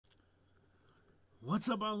What's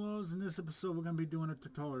up, outlaws? In this episode we're going to be doing a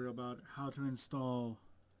tutorial about how to install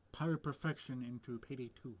Pirate Perfection into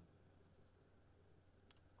Payday 2.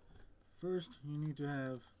 First, you need to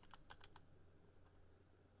have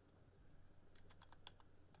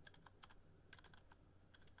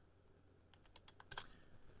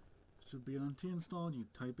should be on T installed. You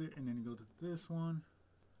type it and then you go to this one,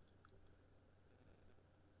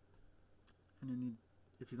 and then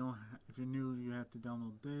if you're new, you have to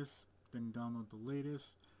download this. Then download the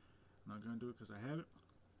latest. I'm not gonna do it because I have it.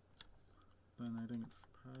 Then I think it's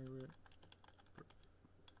Pirate.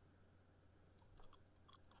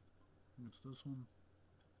 I think it's this one.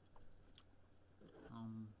 I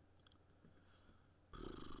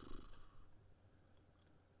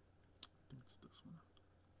think it's this one.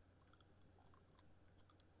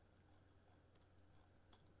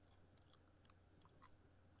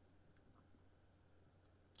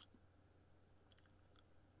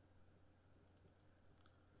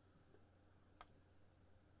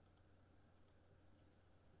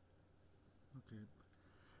 Okay,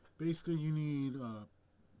 basically you need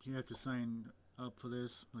you have to sign up for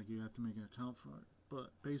this, like you have to make an account for it,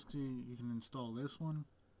 but basically you can install this one,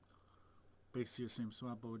 basically the same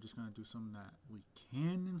swap, but we're just going to do something that we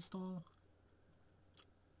can install.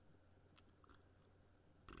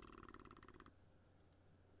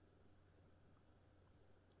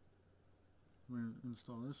 We're going to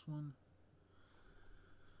install this one.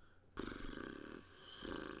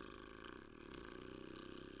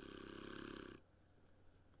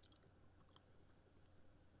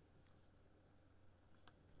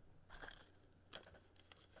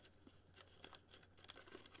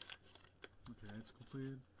 Okay, that's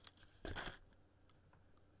completed.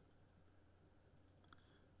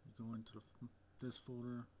 You go into this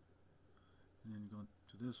folder, and then you go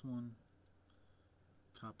to this one,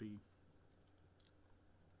 copy,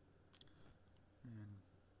 and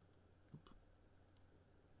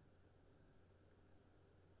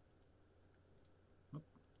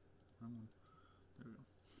wrong one. There we go.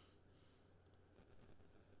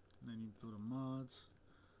 And then you go to mods,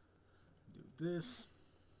 do this.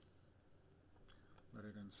 Let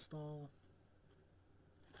it install.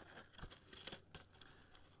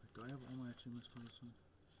 Do I have all my achievements for this one?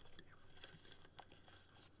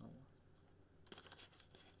 Damn. Oh.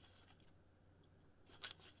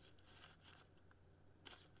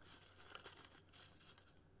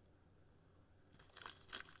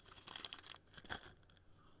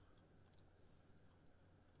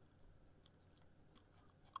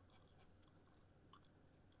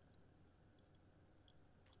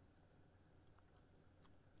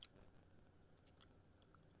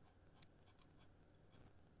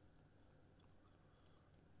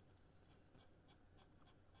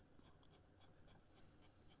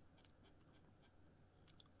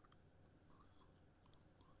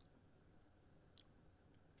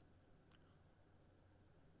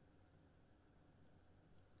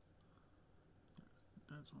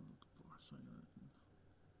 That's what I'm looking for. So I gotta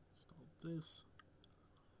install this.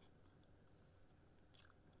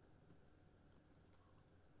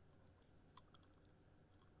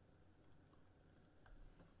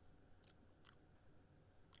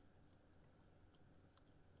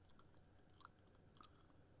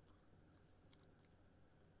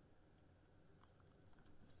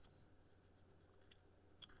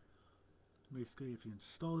 Basically, if you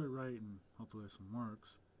install it right, and hopefully this one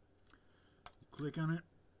works, you click on it,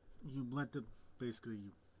 you let the,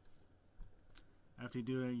 basically, after you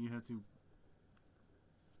do that, you have to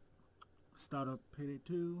start up Payday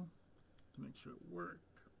 2 to make sure it worked.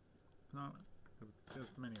 No,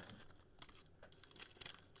 there's many of them.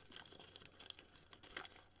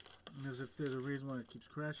 Because if there's a reason why it keeps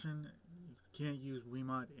crashing, you can't use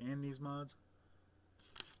Wiimote and these mods.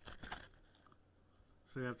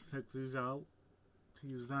 So you have to take these out to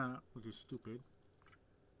use that, which is stupid.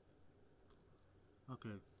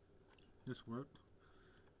 Okay, this worked.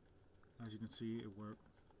 As you can see, it worked.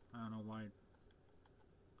 I don't know why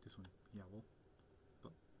this one yellow,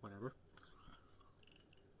 but whatever.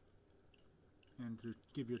 And to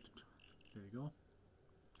give you there you go.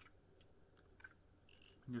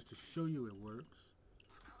 And just to show you it works.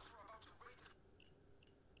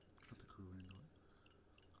 Let the crew handle it.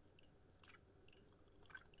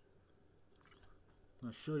 I'm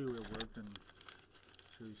going to show you it worked and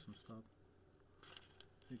show you some stuff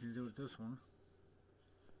you can do with this one.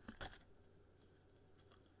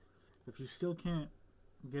 If you still can't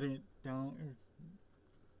get it down,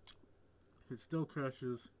 if it still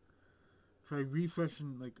crashes, try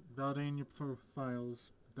refreshing, like validating your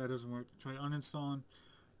files. If that doesn't work, try uninstalling,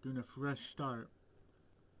 doing a fresh start.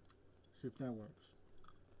 See if that works.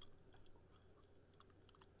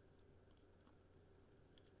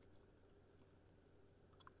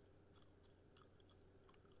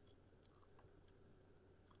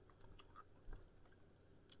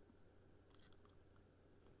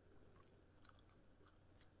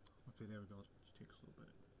 Okay, there we go. It takes a little bit.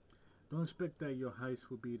 Don't expect that your heist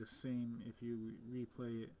will be the same if you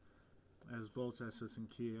replay it, as vault access and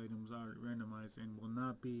key items are randomized and will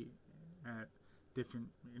not be at different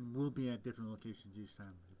locations each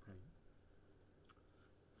time you play.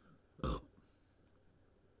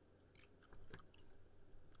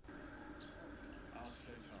 Our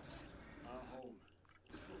safe house, our home.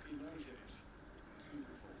 It's fucking nice, it is.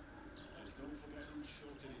 Beautiful. Just don't forget who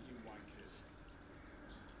shorted it, you wankers.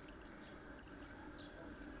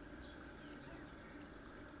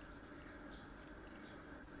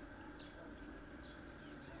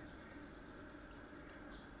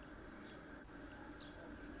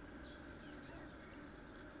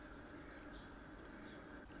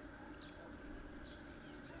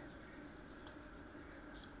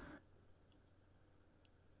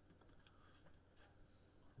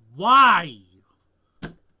 Why? Oh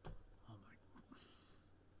my.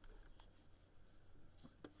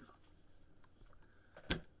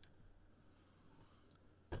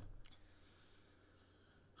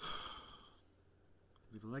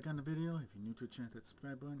 Leave a like on the video if you're new to the channel, hit the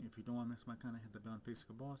subscribe button. If you don't want to miss my content, hit the bell and face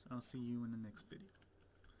the boss. I'll see you in the next video.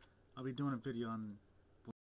 I'll be doing a video on